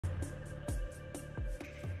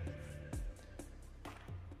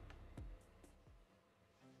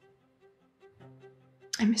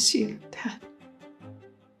I miss you, Dad.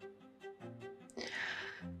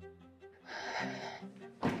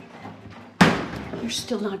 You're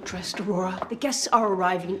still not dressed, Aurora. The guests are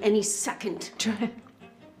arriving any second.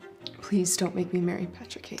 Please don't make me marry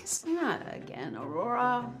Patrick Hayes. Not again,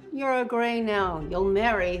 Aurora. You're a gray now. You'll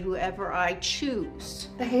marry whoever I choose.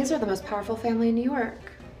 The Hayes are the most powerful family in New York.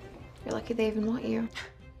 You're lucky they even want you.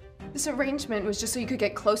 This arrangement was just so you could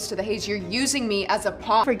get close to the Hayes. You're using me as a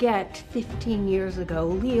pawn. Forget 15 years ago,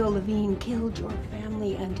 Leo Levine killed your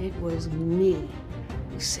family, and it was me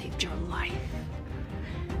who saved your life.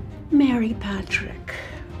 Marry Patrick,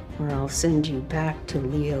 or I'll send you back to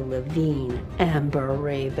Leo Levine, Amber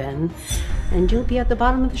Raven, and you'll be at the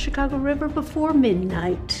bottom of the Chicago River before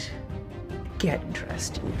midnight. Get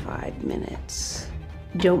dressed in 5 minutes.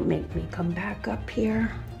 Don't make me come back up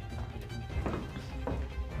here.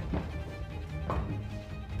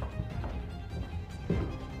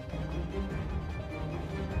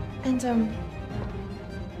 And,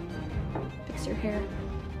 fix your hair.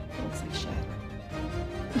 It looks like shit.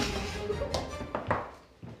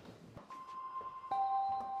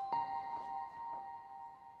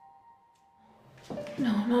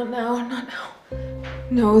 No, not now, not now.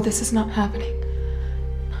 No, this is not happening.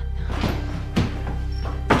 Not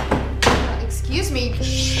now. Excuse me.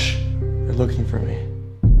 Shh. They're looking for me.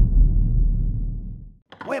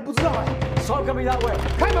 我也不知道哎 ，Saw him coming that way.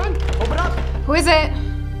 Come on, open up. Who is it?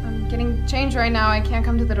 I'm getting changed right now. I can't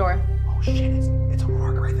come to the door. Oh shit, it's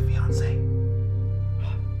Aurora Gray, the fiance.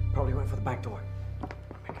 Probably went for the back door.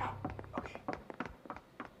 Make out. Okay.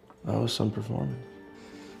 That was some performance.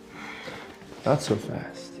 Not so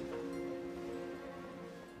fast.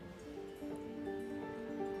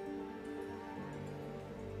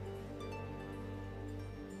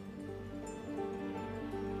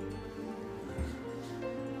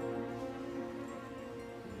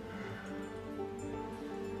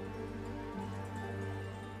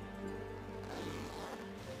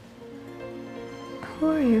 Who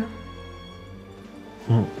are you?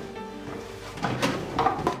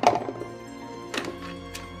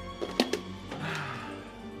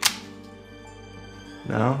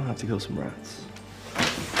 Now I have to kill some rats.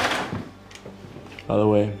 By the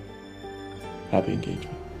way, happy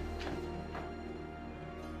engagement.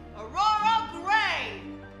 Aurora Gray!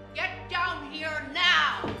 Get down here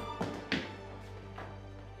now!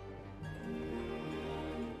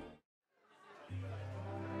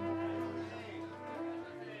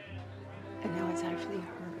 And now it's actually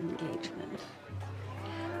her engagement.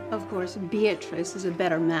 Of course, Beatrice is a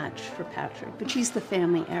better match for Patrick, but she's the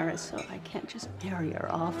family heiress, so I can't just marry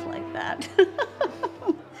her off like that.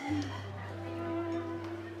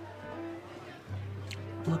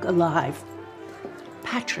 Look alive.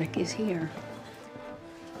 Patrick is here.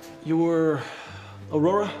 You're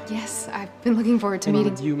Aurora? Yes, I've been looking forward to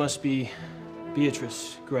meeting. You must be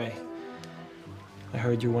Beatrice Gray. I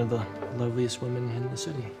heard you're one of the loveliest women in the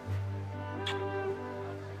city.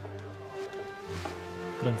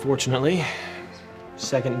 But unfortunately,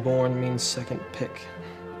 second born means second pick.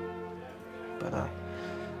 But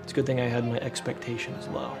it's a good thing I had my expectations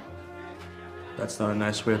low. That's not a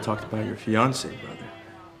nice way to talk about your fiance, brother.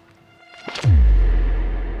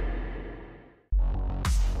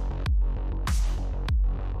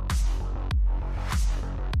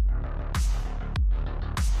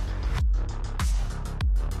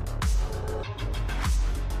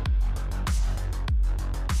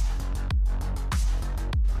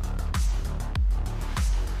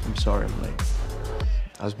 I'm sorry I'm late.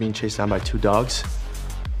 I was being chased down by 2 dogs.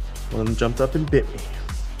 One of them jumped up and bit me.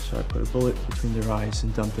 So I put a bullet between their eyes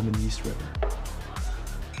and dumped them in the East River.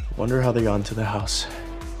 Wonder how they got into the house.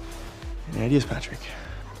 Any ideas, Patrick?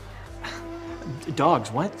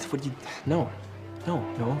 Dogs, what? What do you... No,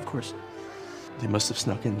 of course. They must have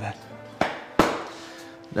snuck in then.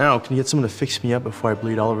 Now, can you get someone to fix me up before I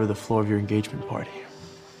bleed all over the floor of your engagement party?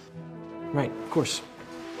 Right, of course.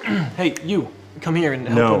 Hey, you, come here and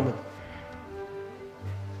help No. him.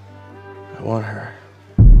 I want her.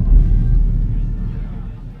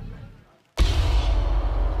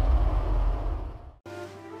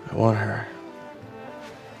 I want her.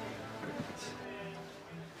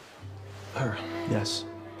 Her. Yes.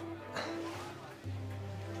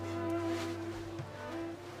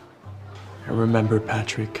 And remember,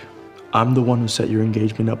 Patrick, I'm the one who set your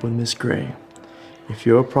engagement up with Miss Gray. If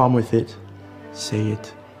you have a problem with it, say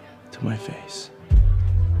it to my face.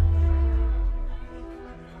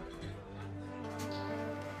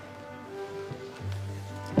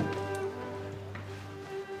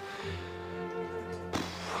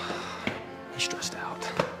 He's stressed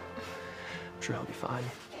out. I'm sure he'll be fine.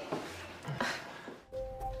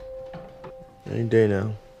 Any day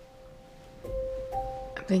now.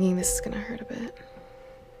 I'm thinking this is gonna hurt a bit.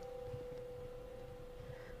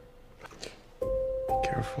 Be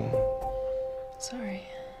careful. Sorry.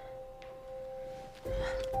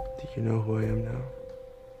 Do you know who I am now?